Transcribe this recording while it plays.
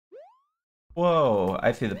Whoa,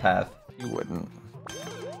 I see the path. You wouldn't.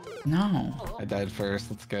 No. I died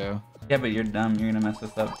first. Let's go. Yeah, but you're dumb. You're gonna mess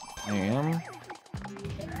this up. I am.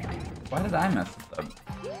 Why did I mess this up?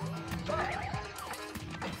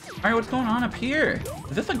 Alright, what's going on up here?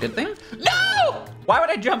 Is this a good thing? No! Why would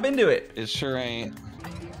I jump into it? It sure ain't.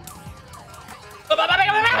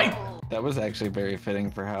 That was actually very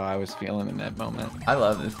fitting for how I was feeling in that moment. I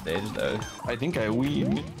love this stage though. I think I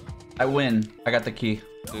win. I win. I got the key.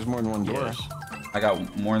 There's more than one door. Yes. I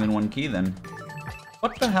got more than one key then.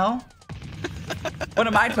 What the hell? What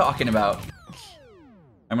am I talking about?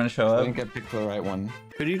 I'm gonna show up. I think I picked the right one.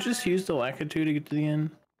 Could you just use the Lakitu to get to the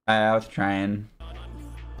end? I was trying.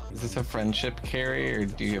 Is this a friendship carry or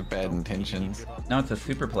do you have bad intentions? No, it's a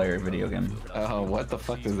super player video game. Oh, what the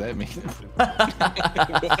fuck does that mean?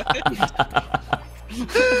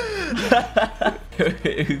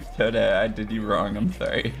 It was Toda. I did you wrong. I'm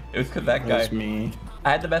sorry. It was because that guy. It was me. I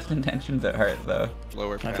had the best intentions at heart, though.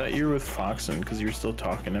 Lower I path. thought you were with Foxen because you were still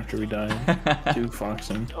talking after we died. Dude,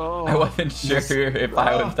 Foxen. Oh, I wasn't sure if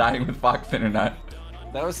I was dying with Foxen or not.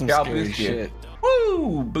 that was some Here, I'll scary boost you. shit.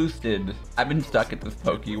 Woo! Boosted. I've been stuck at this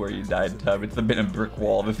pokey where you died, Tub. It's been a brick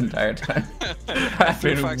wall this entire time. I've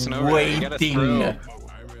been Foxen over there. You gotta waiting. throw.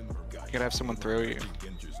 You gotta have someone throw you.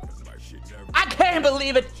 I can't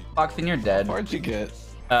believe it! Foxen, you're dead. Where'd you get?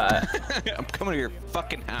 I'm coming to your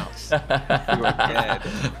fucking house. You are dead.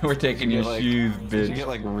 We're taking your like, shoes, Did you bitch. get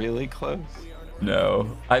like really close?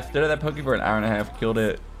 No. I stood at that pokey for an hour and a half, killed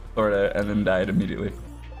it, sorta, and then died immediately.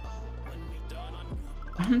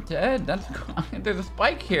 I'm dead. That's there's a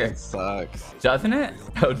spike here. It sucks. Doesn't it?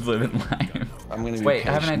 Toad's living life. I'm gonna be Wait,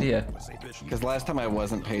 I have an patient. idea. Because last time I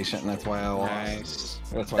wasn't patient, and that's why I lost. Nice.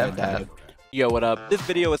 That's why I That bad. died. Yo, what up? This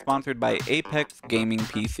video is sponsored by Apex Gaming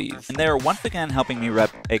PCs, and they are once again helping me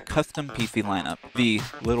rep a custom PC lineup, the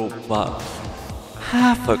Little Buff.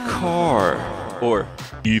 Half a car, or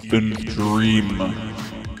Ethan's dream.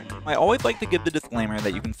 I always like to give the disclaimer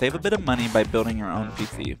that you can save a bit of money by building your own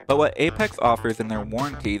PC, but what Apex offers in their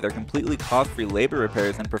warranty, their completely cost-free labor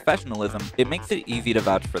repairs, and professionalism, it makes it easy to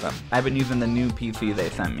vouch for them. I've been using the new PC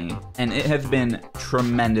they sent me, and it has been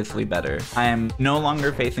tremendously better. I am no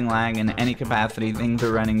longer facing lag in any capacity, things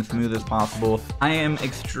are running smooth as possible. I am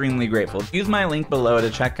extremely grateful. Use my link below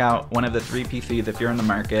to check out one of the 3 PCs if you're in the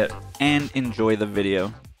market, and enjoy the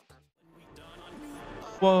video.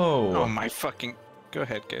 Whoa. Oh my fucking. Go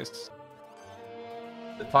ahead, guys.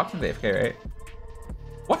 Foxen's AFK, right?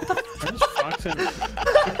 What the? Where's Foxen?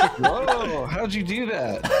 Whoa! How'd you do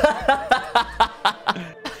that?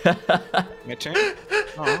 My turn?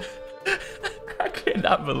 Oh. I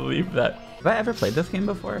cannot believe that. Have I ever played this game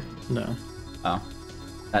before? No. Oh,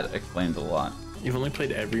 that explains a lot. You've only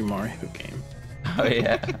played every Mario game. Oh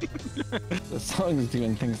yeah. The song's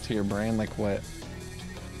doing things to your brain, like what?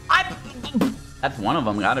 That's one of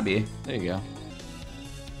them, gotta be. There you go.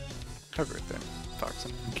 Cover it then,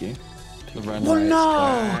 Foxen. Thank you. The run Oh right no!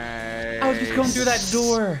 spot. I was just going through that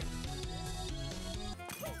door.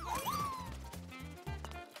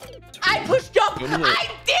 I pushed jump! I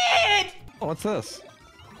did! Oh, what's this?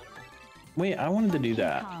 Wait, I wanted to do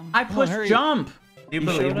that. I pushed hurry. jump! Do you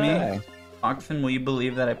believe showed me? up. Oxen, will you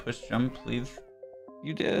believe that I pushed jump, please?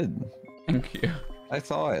 You did. Thank you. I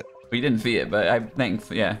saw it. We didn't see it, but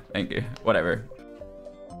thanks. Yeah, thank you. Whatever.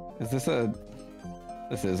 Is this a...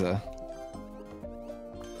 This is a...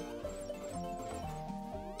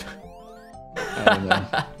 I don't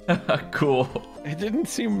know. Cool. It didn't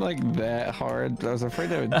seem like that hard. I was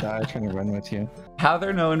afraid I would die trying to run with you. How are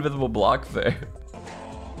there no invisible blocks there?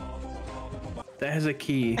 That has a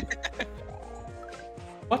key.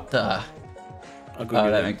 What the? I'll go Oh,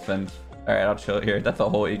 get that it. makes sense. Alright, I'll chill here. That's a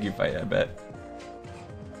whole Iggy fight, I bet.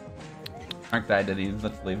 Mark died to these.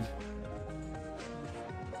 Let's leave.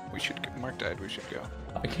 We should go. Mark died. We should go.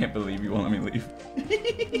 I can't believe you won't let me leave.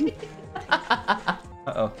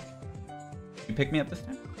 Uh-oh. You pick me up this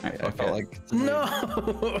time? Alright, I okay. felt like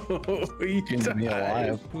No! You you to be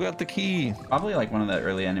alive. Who got the key? Probably like one of the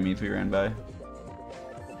early enemies we ran by.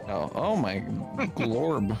 Oh my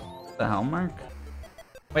glorb. What the hell, Mark?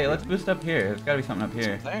 Wait, let's boost up here. There's gotta be something up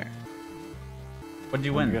here. There. What'd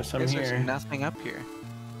you I win? guess I'm There's here. nothing up here.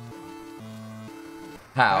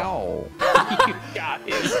 How? You got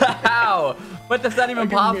it. How? But that's not even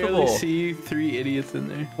I can barely possible. see 3 idiots in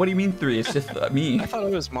there. What do you mean 3? It's just me. I thought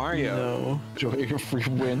it was Mario. No. Enjoy your free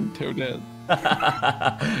win, Toadette.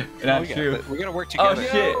 Not We true. gotta work Oh together.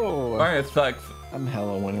 shit! No. Mario sucks. I'm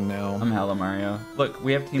hella winning now. I'm hella Mario. Look,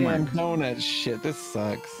 we have Damn teamwork. donut shit. This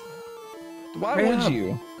sucks. Why Hurry would up.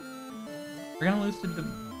 you? We're gonna lose to the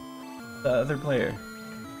other player.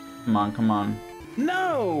 Come on, come on.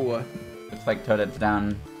 No! Looks like Toadette's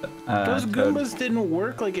down. Those Toad. Goombas didn't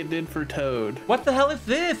work like it did for Toad. What the hell is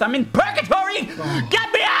this? I'm in purgatory!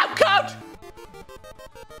 Get me out, coach!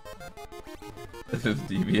 This is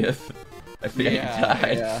devious. I think I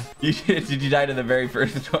died. Yeah. Did you die to the very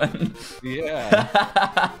first one?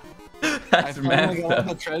 Yeah. That's I messed finally got off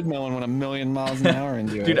the up. treadmill and went a million miles an hour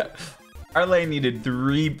into Dude, it. our lane needed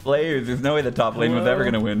 3 players. There's no way the top lane was ever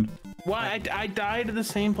gonna win. Why? I died to the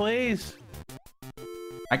same place.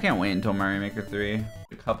 I can't wait until Mario Maker 3.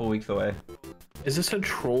 A couple weeks away. Is this a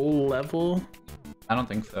troll level? I don't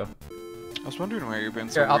think so. I was wondering why you've been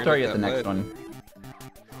so Here, I'll weird throw with you at the that next lid. one.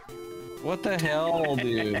 What the hell,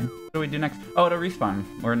 dude? What do we do next? Oh, it'll respawn.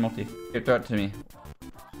 We're in multi. Here, throw it to me.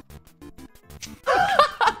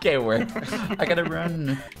 Okay, work. I gotta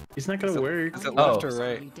run. It's not gonna work. Is it left Oh. or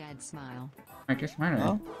right? Dead smile. Mark, you're smarter.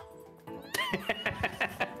 Huh?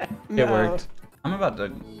 It worked. I'm about to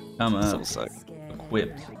come So up suck.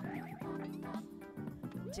 equipped.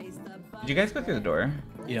 Did you guys go through the door?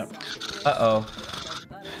 Yep. Uh-oh.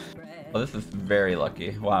 Oh, this is very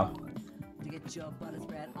lucky. Wow.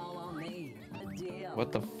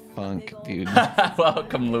 What the funk, dude?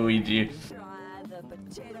 Welcome, Luigi.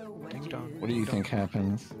 Ding dong. What do you think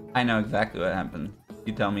happens? I know exactly what happened.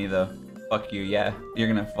 You tell me though. Fuck you, yeah. You're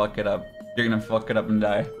gonna fuck it up. You're gonna fuck it up and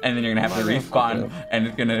die. And then you're gonna have to Am I gonna fuck it respawn. up? And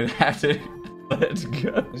it's gonna have to... Let's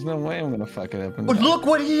go. There's no way I'm gonna fuck it up. And Oh, look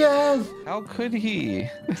what he has! How could he?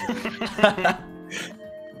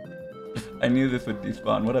 I knew this would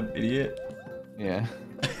despawn. What an idiot. Yeah.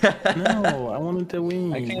 No, I wanted to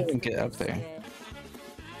win. I can't even get up there.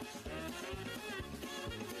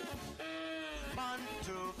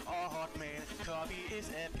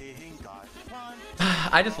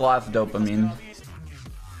 I just lost dopamine.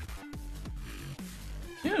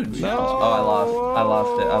 Dude, No. Oh, I lost. I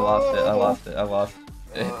lost it. I lost it. I lost it. I lost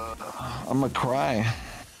it. I'm gonna cry.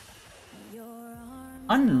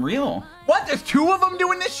 Unreal. What? There's 2 of them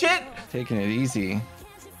doing this shit? Taking it easy.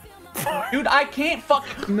 Dude, I can't fuck.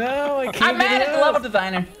 No, I can't. I'm mad get at the up. level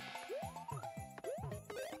designer.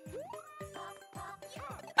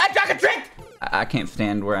 I took a trick! I can't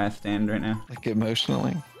stand where I stand right now. Like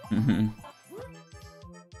emotionally. Mm-hmm.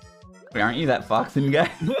 Wait, aren't you that foxing guy?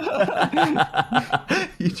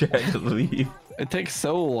 You tried to leave. It takes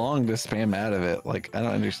so long to spam out of it. Like, I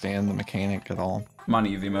don't understand the mechanic at all. I'm on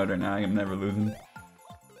easy mode right now. I'm never losing.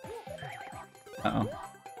 Uh-oh.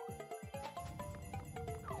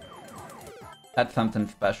 That's something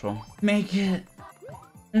special. Make it.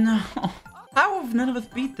 No. How have none of us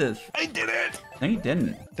beat this? I did it. No, you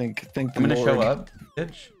didn't. Think the I'm gonna show Lord- up,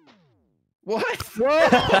 bitch. What?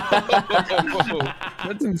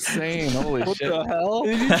 That's insane. Holy What shit. the hell?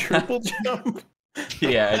 Did you triple jump?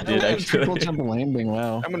 Yeah, I did Triple actually. jump and landing.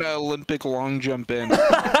 Wow. I'm gonna Olympic long jump in.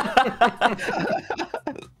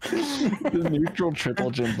 The neutral triple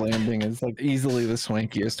jump landing is like easily the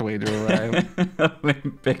swankiest way to arrive.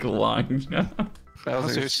 Olympic long jump.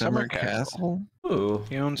 Bowser's Summer Castle. Ooh.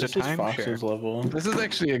 He owns This a is timeshare. Fox's level. This is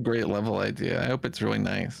actually a great level idea. I hope it's really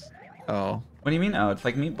nice. Oh. What do you mean? Oh, it's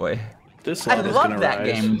like Meat Boy. This I level is love gonna that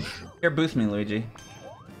rise. game. Here, boost me, Luigi.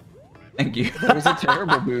 Thank you. That was a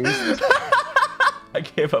terrible boost. I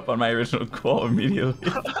gave up on my original goal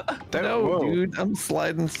immediately. No, whoa. dude, I'm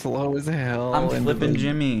sliding slow as hell. I'm into flipping the-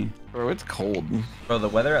 Jimmy. Bro, it's cold. Bro, the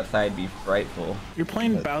weather outside be frightful. You're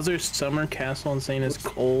playing Bowser's Summer Castle and saying it's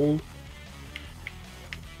cold.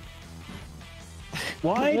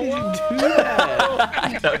 Why did you do that?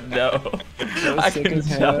 I don't know. So I sick can as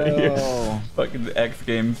tell you. hell. Fucking X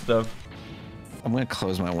game stuff. I'm gonna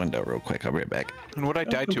close my window real quick. I'll be right back. And what I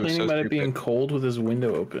died to is Complaining so about it stupid. being cold with his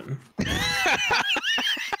window open.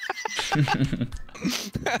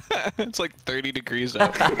 It's like 30 degrees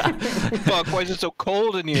out. Fuck, why is it so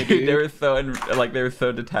cold in here, Dude, dude? they were so they were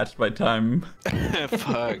so detached by time.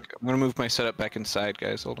 Fuck. I'm gonna move my setup back inside,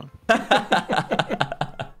 guys. Hold on.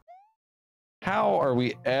 How are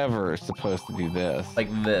we ever supposed to do this? Like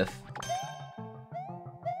this.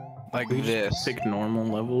 Like We this. just pick normal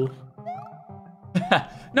levels.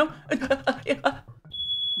 No.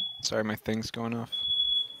 Sorry, my thing's going off.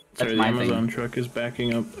 Sorry, the my Amazon thing. truck is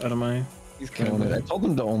backing up out of my. He's killing it. I told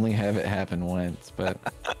him to only have it happen once, but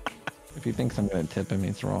if he thinks I'm gonna tip him,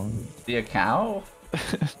 he's wrong. See a cow?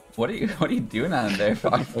 What are you doing on there,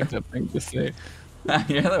 Fox? Fucked up thing to say.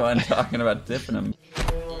 You're the one talking about tipping him.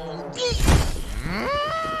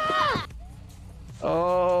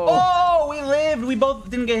 Oh, Oh, we lived. We both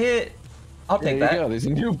didn't get hit. I'll there take you that. go. There's a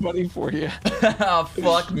new buddy for you. Oh,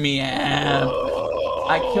 fuck me.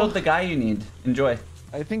 I killed the guy you need. Enjoy.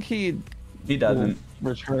 I think he He doesn't.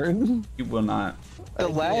 return. He will not. The I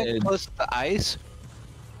lag did. plus the ice.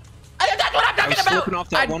 I got That's what I'm I talking was about! flipping off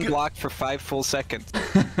that one block for 5 full seconds.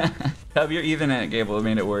 Tub, your Ethernet cable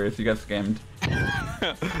made it worse. You got scammed.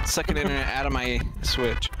 Sucking internet out of my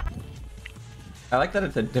Switch. I like that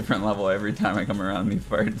it's a different level every time I come around these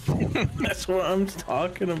parts. That's what I'm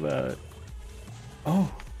talking about.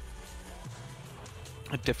 Oh.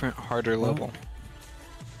 A different, harder level.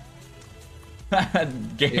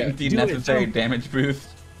 Guaranteed do it, necessary Tub. damage boost.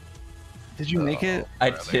 Did you make it? I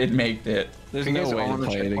did make it. There's You no guys way all to wanna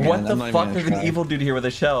play it check- again. What the I'm not fuck? even There's gonna an try. evil dude here with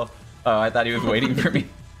a shell. Oh, I thought he was waiting for me.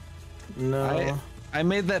 No. I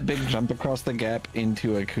made that big jump across the gap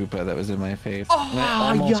into a Koopa that was in my face. Oh, And I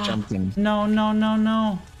almost yeah. jumped him. No, no, no,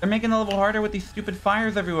 no. They're making the level harder with these stupid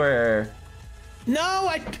fires everywhere. No,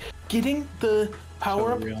 getting the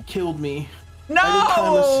power So real. up killed me. No! I did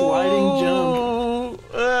climb a sliding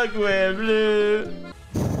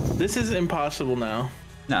jump. This is impossible now.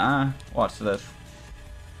 Nah, watch this.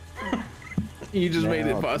 You just made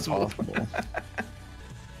it Now it's possible. impossible.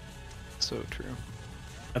 So true.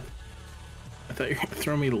 I thought you were gonna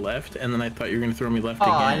throw me left, and then I thought you were gonna throw me left Oh,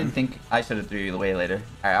 again. I didn't think I should have threw you way later.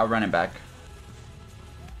 Alright, I'll run it back.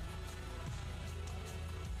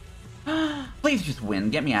 Please just win.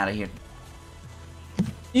 Get me out of here.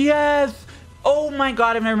 Yes! Oh my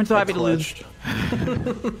god, I've never been so happy to lose.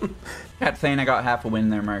 Cat's saying I got half a win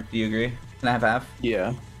there, Mark. Do you agree? Can I have half?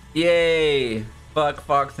 Yeah. Yay! Fuck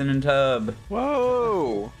Foxen and Tub.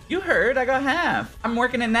 Whoa! You heard, I got half. I'm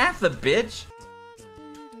working at NASA, bitch.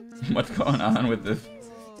 What's going on with this?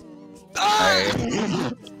 Sorry.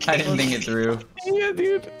 I didn't think it through. Yeah,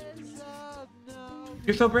 dude.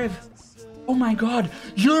 You're so brave. Oh my god,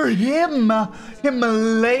 you're him!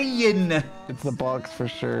 Himalayan! It's the box for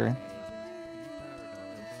sure.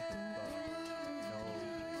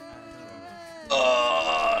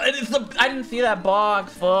 And it's the I didn't see that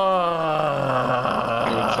box. Fuck.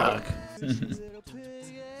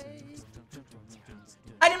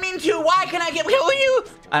 I didn't mean to. Why can I get kill you?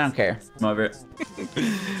 I don't care. I'm over it.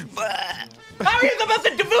 How are you supposed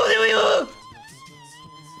to do you?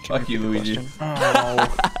 Fuck you, Luigi.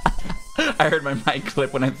 Oh. I heard my mic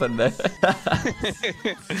clip when I said that.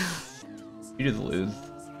 You just lose.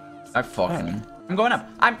 I fucking. I'm going up.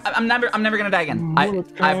 I'm never gonna die again.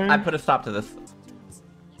 I put a stop to this.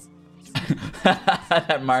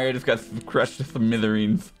 That Mario just got crushed to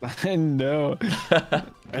smithereens. I know.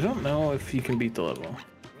 I don't know if you can beat the level.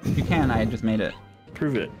 You can. I just made it.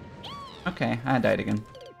 Prove it. Okay, I died again.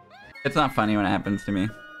 It's not funny when it happens to me.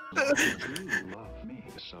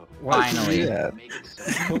 Finally. Yeah.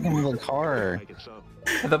 Welcome to the car.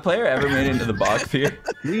 Has the player ever made it into the box here?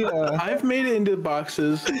 Yeah. I've made it into the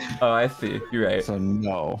boxes. Oh, I see. You're right. So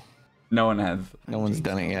no. No one has. No one's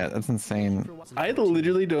done it yet. That's insane. I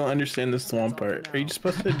literally don't understand the swamp part. Are you just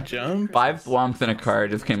supposed to jump? 5 swamps in a car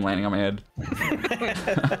just came landing on my head.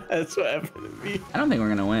 That's what happened to me. I don't think we're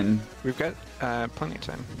gonna win. We've got plenty of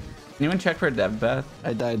time. Anyone check for a dev path?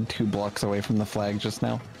 I died 2 blocks away from the flag just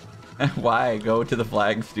now. Why? Go to the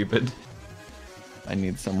flag, stupid. I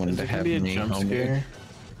need someone Is to there gonna have be a me jump home with. scare?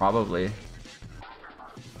 Probably.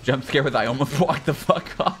 Jump scare with I almost walked the fuck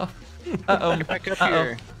off. Uh-oh. Get back up Uh-oh.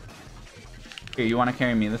 here. Here, you want to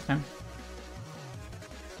carry me this time?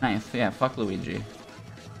 Nice. Yeah, fuck Luigi.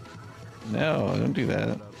 No, don't do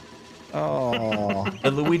that. Oh.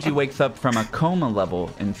 Luigi wakes up from a coma level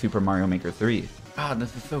in Super Mario Maker 3. God,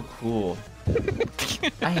 this is so cool.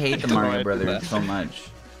 I hate the Mario Brothers so much.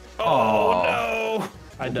 Oh no!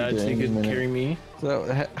 I died so you Okay, could minute. carry me.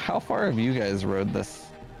 So, how far have you guys rode this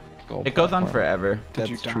gold It goes on platform? forever.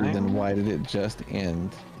 That's you true, die? then why did it just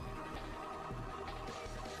end?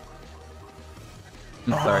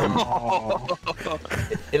 I'm sorry.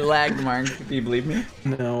 It lagged, Mark. Do you believe me?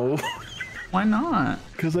 No, Why not?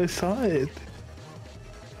 because I saw it.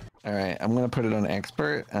 Alright, I'm gonna put it on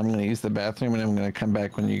expert. I'm gonna use the bathroom and I'm gonna come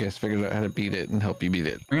back when you guys figured out how to beat it and help you beat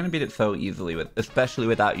it. We're gonna beat it so easily, especially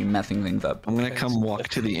without you messing things up. I'm gonna come walk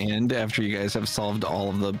to the end after you guys have solved all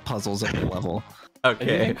of the puzzles of the level.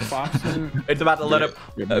 Okay. Foxen, It's about to load up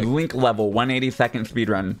a Link level 180-second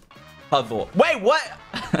speedrun puzzle. Wait, what?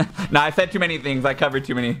 Nah, I said too many things. I covered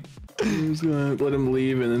too many. I'm just gonna let him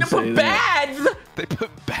leave and then You say put that. bags! They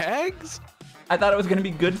put bags? I thought it was gonna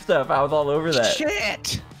be good stuff. I was all over that.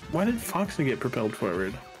 Shit! Why did Foxen get propelled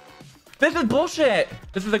forward? This is bullshit.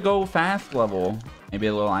 This is a go fast level. Maybe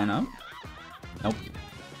a little line up. Nope.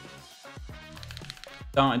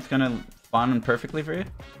 Don't. It's gonna spawn in perfectly for you.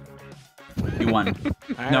 You won.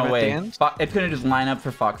 Alright, No I'm at way. the end. It's gonna just line up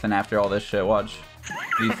for Foxen after all this shit. Watch.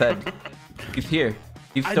 He said he's here.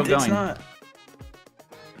 He's still It's going. not.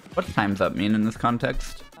 What's time's up mean in this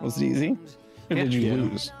context? Was it easy? Or did you Yeah.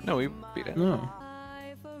 lose? No, we beat it. No.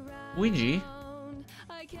 Luigi.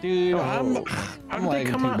 Dude, I'm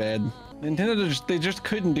lagging too bad. Nintendo they just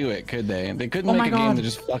couldn't do it, could they? They couldn't make a game that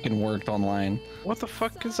just fucking worked online. What the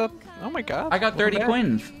fuck is up? Oh my god. I got 30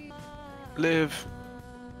 coins. Live.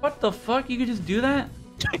 What the fuck? You could just do that?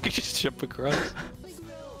 I could just jump across.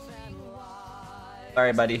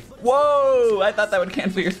 Sorry, buddy. Whoa! I thought that would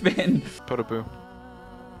cancel your spin. Potapoo.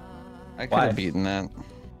 I could have beaten that.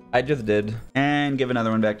 I just did. And give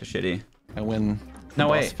another one back to Shitty. I win. No,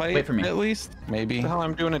 boss wait. fight, Wait for me. At least, maybe. What the hell?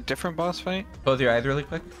 I'm doing a different boss fight. Close your eyes really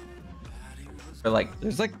quick. Or like,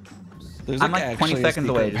 There's I'm like 20 seconds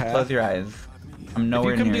away. Just close your eyes. I'm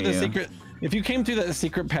nowhere near you. If you came through that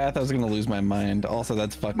secret path, I was gonna lose my mind. Also,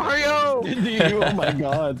 that's fucking Mario! Oh my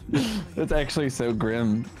god, that's actually so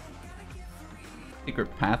grim.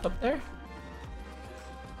 Secret path up there?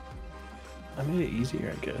 I made it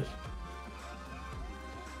easier, I guess.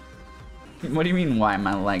 What do you mean, why am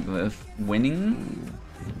I like this? Winning?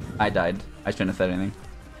 I died. I shouldn't have said anything.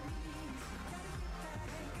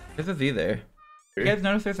 There's a Z there. You guys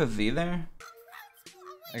notice there's a Z there?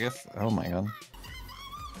 I guess. Oh my god.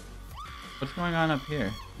 What's going on up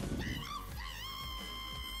here?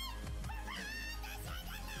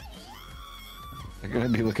 They're gonna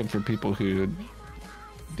be looking for people who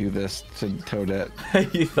do this to Toadette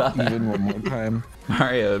You thought that? even one more time.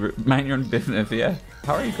 Mario, mind your own business, yeah?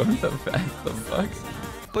 How are you going so fast? The fuck?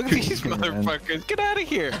 Look at these motherfuckers. Get out of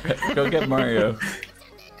here. Go get Mario.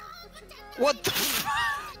 What the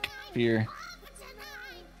fuck? Fear.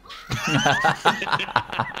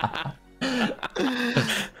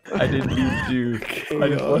 I didn't need to. I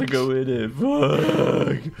just want to go in it.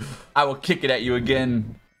 Fuck. I will kick it at you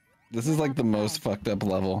again. This is like the most fucked up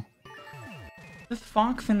level. This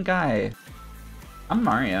Foxen guy. I'm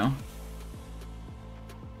Mario.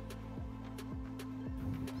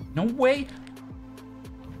 No way.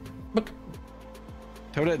 Look.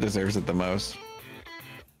 Toadette deserves it the most.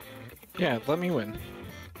 Yeah, let me win.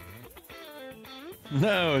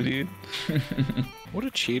 No, dude. What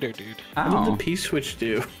a cheater, dude. What did Ow. the P switch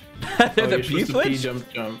do? There's a you're P supposed to P switch? jump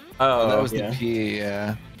jump. Oh, that Oh, was the P,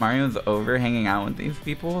 yeah. Mario's over hanging out with these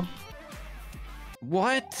people?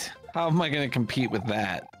 What? How am I gonna compete with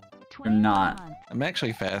that? You're not. I'm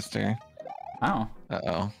actually faster. Wow.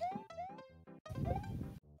 Uh-oh.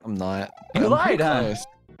 I'm not. You I'm lied, pretty huh? close.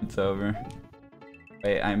 It's over.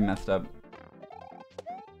 Wait, I messed up.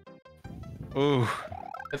 Ooh.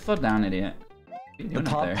 Just slow down, idiot. What are you The doing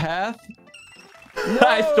up top there? path?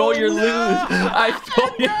 I stole your lose! I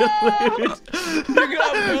stole your lose! You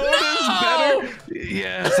got bonus better?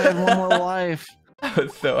 Yes, I had one more life. I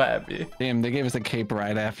was so happy. Damn, they gave us a cape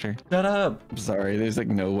right after. Shut up. I'm sorry, there's like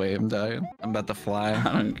no way I'm dying. I'm about to fly. I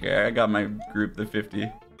don't care. I got my group the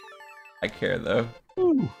 50. I care though.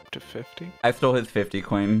 Ooh. To 50? I stole his 50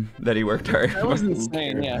 coin that he worked hard That for. was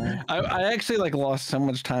insane, yeah. I actually like lost so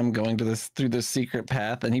much time going to this through this secret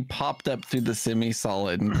path, and he popped up through the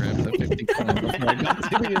semi-solid and grabbed the 50 coin before I got to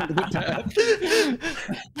the end of the path.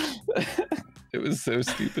 It was so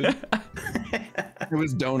stupid. It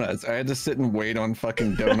was donuts. I had to sit and wait on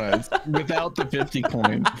fucking donuts without the 50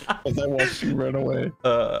 coin as I watched you run away.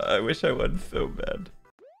 I wish I won so bad.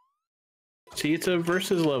 See, it's a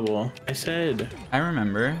versus level. I said. I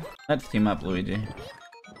remember. Let's team up, Luigi.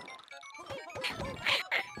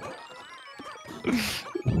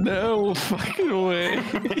 No fucking way.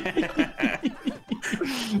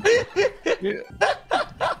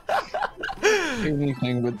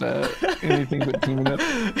 Anything but that. Anything but teaming up.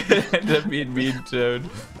 That being mean, Toad.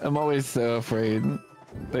 I'm always so afraid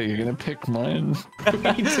that you're gonna pick mine.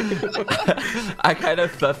 I kind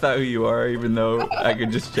of suss out who you are, even though I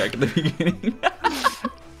could just check at the beginning.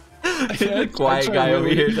 The quiet guy over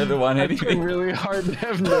here doesn't want I tried anything. really hard to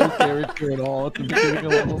have no character at all at the beginning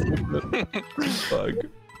of levels. Fuck.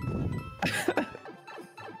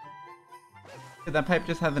 That pipe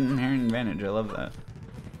just has an inherent advantage. I love that.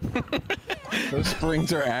 Those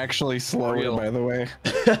springs are actually slower, by the way.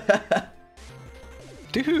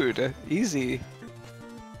 Dude, easy.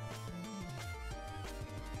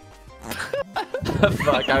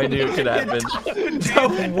 Fuck, I knew it could happen. No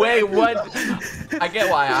way, what? I get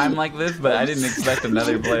why I'm like this, but I didn't expect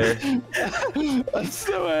another player. I'm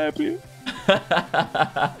so happy.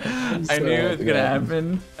 I knew it was gonna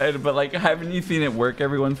happen, but like, haven't you seen it work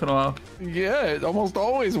every once in a while? Yeah, it almost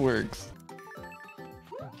always works.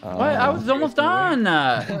 What? I was almost done.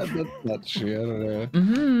 That's not true. I don't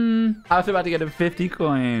know. I was about to get a 50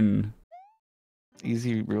 coin.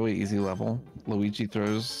 Easy, really easy level. Luigi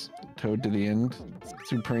throws Toad to the end.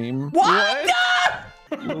 Supreme. What?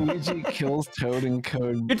 Luigi kills Toad and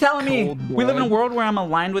Code. You're telling me cold we live in a blood. world where I'm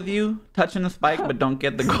aligned with you, touching the spike, but don't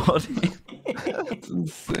get the gold. That's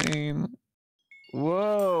insane.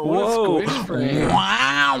 Whoa! Whoa! What a squish frame.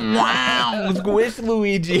 Wow! Wow! Squish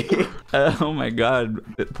Luigi. Oh my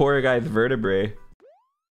God! The poor guy's vertebrae.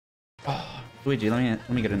 Oh, Luigi, let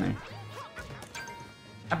me get in there.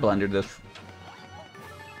 I blundered this.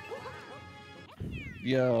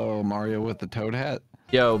 Yo, Mario with the toad hat.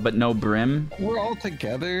 Yo, but no brim. We're all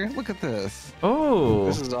together. Look at this. Oh,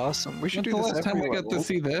 This is awesome. We should When's do the this last time every we got to level.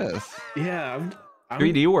 see this? Yeah,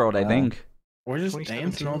 3D world, I think. we're just 2017.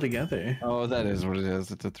 dancing all together. Oh, that is what it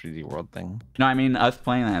is. It's a 3D world thing. No, I mean us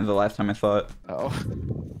playing that is the last time I saw it. Oh.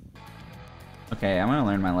 Okay, I'm gonna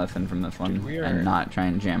learn my lesson from this one Dude, we are- and not try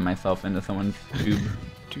and jam myself into someone's tube.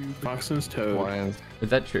 Foxen's Toad. Is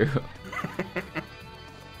that true?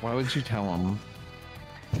 Why would you tell him?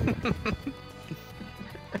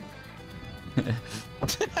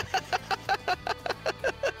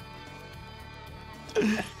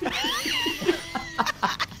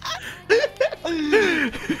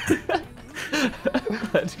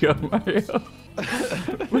 Let's go, Mario.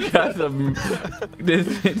 We got some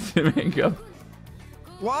distance to make up.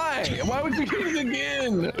 Why? Why would you do it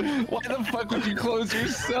again? Why the fuck would you close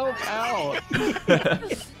yourself out?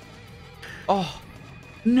 Oh,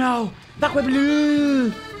 no! Aqua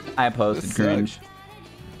blue! I posted This cringe.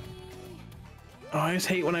 Oh, I just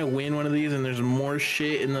hate when I win one of these and there's more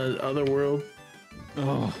shit in the other world.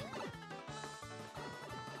 Oh.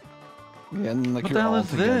 Yeah, and like What you're the hell all is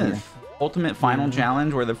together. this? Ultimate final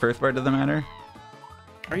challenge where the first part doesn't matter?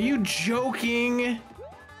 Are you joking?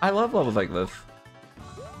 I love levels like this.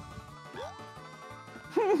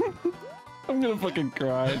 I'm gonna fucking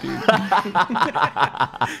cry, dude.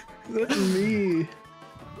 That's me.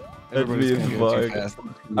 Everybody's me gonna as go too fuck. fast.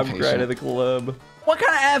 I'm crying at the club. What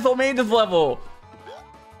kind of asshole made this level?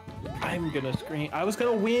 I'm gonna scream. I was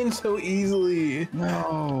gonna win so easily.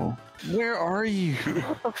 No. Where are you?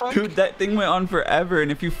 Dude, that thing went on forever,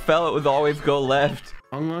 and if you fell, it would always go left.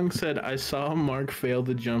 Hong Long said, I saw Mark fail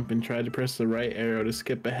to jump and tried to press the right arrow to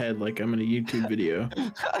skip ahead like I'm in a YouTube video.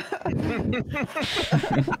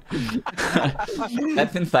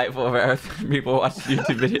 That's insightful of our people watch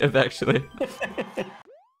YouTube videos, actually.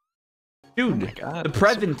 Dude, God, the that's so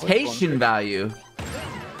presentation value.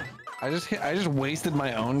 I just wasted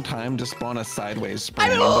my own time to spawn a sideways spring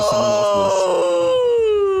into someone else's.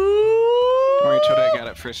 Mario Toad got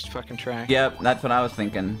it first fucking try. Yep, that's what I was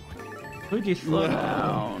thinking. Luigi, slow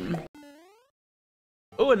down.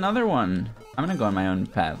 Oh, another one. I'm gonna go on my own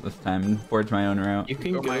path this time, forge my own route. You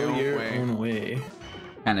can Go my go own your way. own way.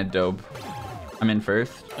 Kinda dope. I'm in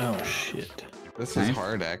first. Oh shit. This Nice. is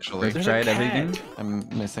hard, actually. First try at everything. I'm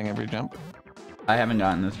missing every jump. I haven't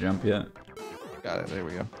gotten this jump yet. Got it. There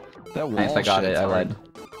we go. That wall Nice, I got it. shit's I hard. led.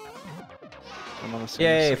 I'm on the same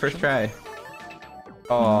Yay, section. first try.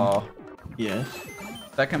 Oh, Yes.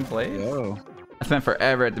 second place? Yo. I spent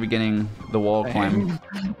forever at the beginning, the wall climb.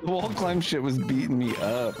 The wall climb shit was beating me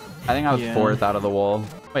up. I think I was Yeah. fourth out of the wall.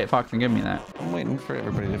 Wait, Foxen, give me that. I'm waiting for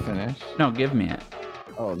everybody to finish. No, give me it.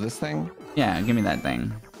 Oh, this thing? Yeah, give me that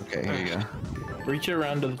thing. Okay, here you go. Reach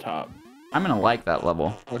around to the top. I'm gonna like that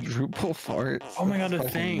level. Quadruple farts. Oh my god, Fucking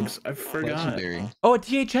thanks. I forgot. Legendary. Oh, a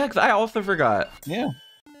THX, I also forgot. Yeah.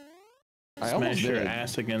 I almost Smash your did.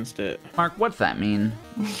 ass against it. Mark, what's that mean?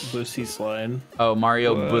 Bussy slide. Oh,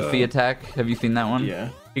 Mario Bussy attack. Have you seen that one? Yeah.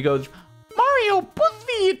 He goes, Mario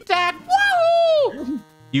Bussy attack, wahoo!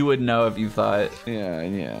 You would know if you saw it. Yeah,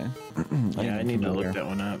 yeah. Yeah, I need to look that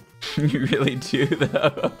one up. You really do,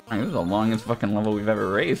 though. This is the longest fucking level we've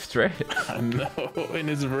ever raced, right? I know. And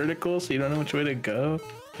it's vertical, so you don't know which way to go.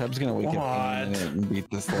 Cub's gonna wake up What? in a minute and beat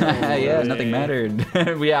this level. Yeah, nothing mattered.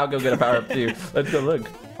 I'll go get a power up too. Let's go look.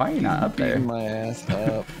 Why are you not up there? Beating my ass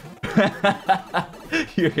up.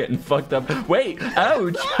 You're getting fucked up. Wait,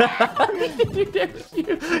 ouch! He's gonna give me that!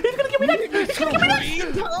 He's gonna give me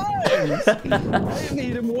that! I didn't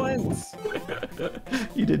hit him once.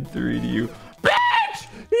 He did 3 to you. Bitch!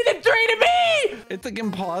 He did 3 to me! It's like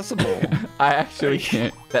impossible. I actually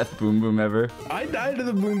can't. Best boom boom ever. I died to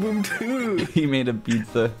the boom boom too. He made a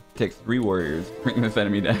pizza. Takes 3 warriors. Bring this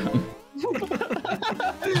enemy down.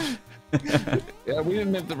 Yeah, we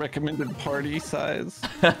didn't have the recommended party size.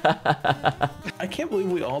 I can't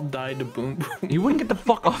believe we all died to boom boom. You wouldn't get the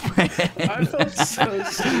fuck off my head. I felt so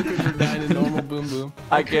stupid for dying to normal boom boom.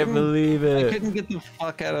 I can't believe I it. couldn't get the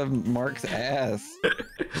fuck out of Mark's ass.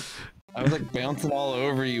 I was like bouncing all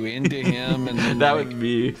over you into him, and then That like, was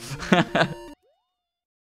me. Let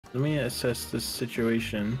me assess this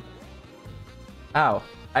situation. Ow.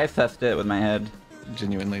 I assessed it with my head.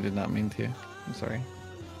 genuinely did not mean to. I'm sorry.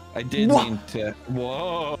 I did Wha- mean to.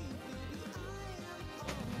 Whoa.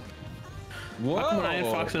 Whoa! When I had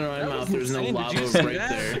Fox in my That mouth, was there's no insane. Did lava you see right that?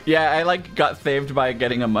 there. Yeah, I like got saved by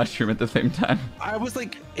getting a mushroom at the same time. I was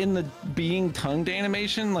like in the being tongued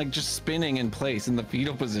animation, like just spinning in place in the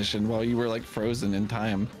fetal position while you were like frozen in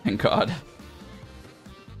time. Thank God.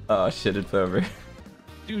 Oh shit, it's over.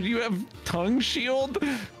 Dude, you have tongue shield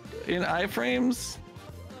in iframes?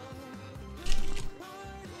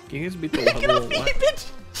 You guys beat the level. Me, What?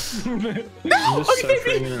 bitch! I'm just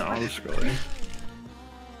suffering in an auto-scroller.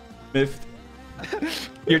 Missed.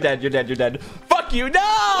 You're dead, you're dead, you're dead. Fuck you, no!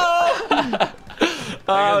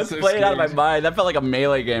 Oh, it's so playing out of my scared. mind. That felt like a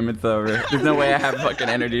melee game. It's over. There's no way I have fucking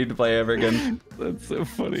energy to play ever again. That's so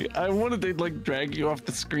funny. I wanted to like drag you off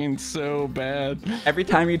the screen so bad. Every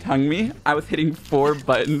time you tongue me, I was hitting 4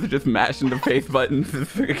 buttons, just mashing the face buttons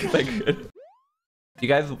as quick as I could. You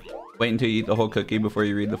guys wait until you eat the whole cookie before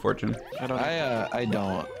you read the fortune. I don't. I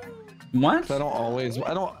don't. What? I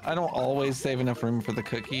don't always save enough room for the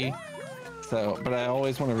cookie. So, but I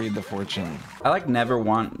always want to read the fortune. I like never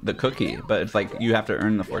want the cookie, but it's like you have to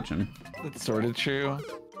earn the fortune. That's sort of true.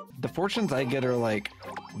 The fortunes I get are like,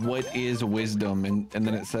 what is wisdom? And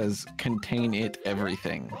then it says, contain it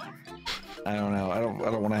everything. I don't know. I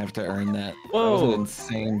don't want to have to earn that. Whoa. That was an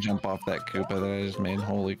insane jump off that Koopa that I just made.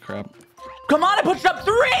 Holy crap. Come on, I pushed up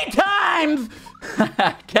 3 times!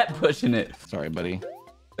 Kept pushing it. Sorry, buddy.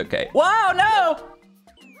 Okay. Whoa, no!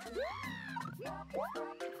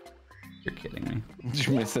 You're kidding me. Did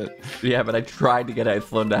you miss it? Yeah, but I tried to get it. I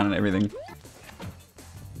slowed down and everything.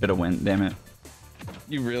 Should have went, damn it.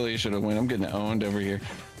 You really should have won. I'm getting owned over here.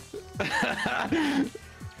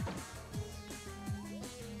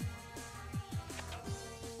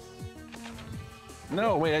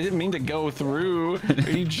 No, wait, I didn't mean to go through.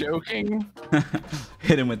 Are you joking?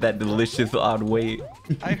 Hit him with that delicious odd weight.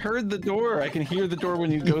 I heard the door. I can hear the door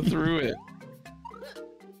when you go through it.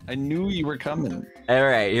 I knew you were coming. All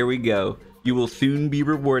right, here we go. You will soon be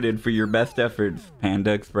rewarded for your best efforts,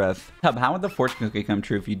 Panda Express. Hub, how would the fortune cookie come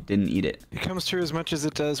true if you didn't eat it? It comes true as much as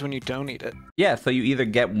it does when you don't eat it. Yeah, so you either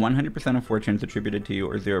get 100% of fortunes attributed to you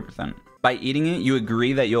or 0%. By eating it, you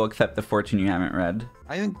agree that you'll accept the fortune you haven't read.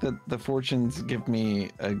 I think that the fortunes give me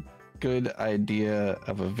a good idea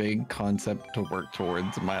of a vague concept to work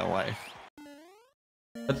towards in my life.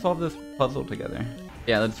 Let's solve this puzzle together.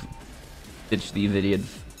 Yeah, let's ditch these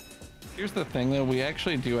idiots. Here's the thing though, we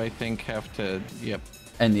actually do, I think, have to, yep.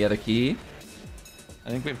 And the other key? I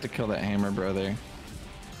think we have to kill that hammer brother.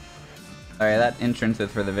 Alright, that entrance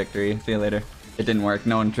is for the victory. See you later. It didn't work.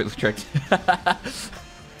 No one was tricked.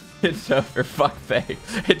 It's over. Fuck sake.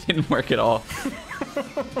 It didn't work at all.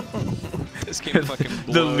 This game fucking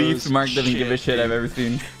blows. The least Mark doesn't give a shit dude. I've ever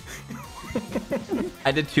seen.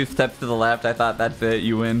 I did 2 steps to the left. I thought that's it.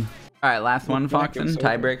 You win. Alright, last one, Foxen.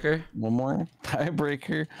 Tiebreaker. One more.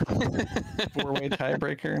 Tiebreaker. 4-way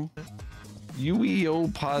tiebreaker.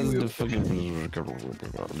 UEO positive.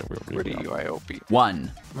 Where do you IOP?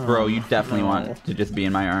 1. Bro, you definitely want to just be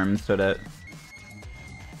in my arms so that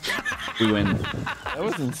we win. That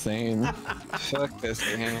was insane. Fuck this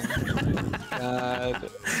game. God.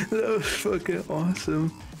 That was fucking awesome.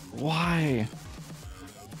 Why?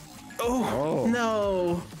 Oh,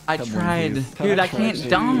 no. I Tub tried. wins these. Dude, I Tub can't wins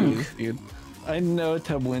dunk. these, dude. I know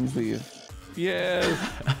Tub wins these. Yes.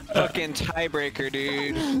 Fucking tiebreaker,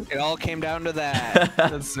 dude. It all came down to that.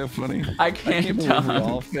 That's so funny. I can't believe we dunk.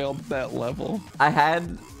 all failed that level. I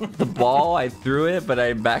had the ball, I threw it, but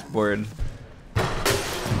I backboard.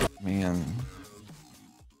 Man.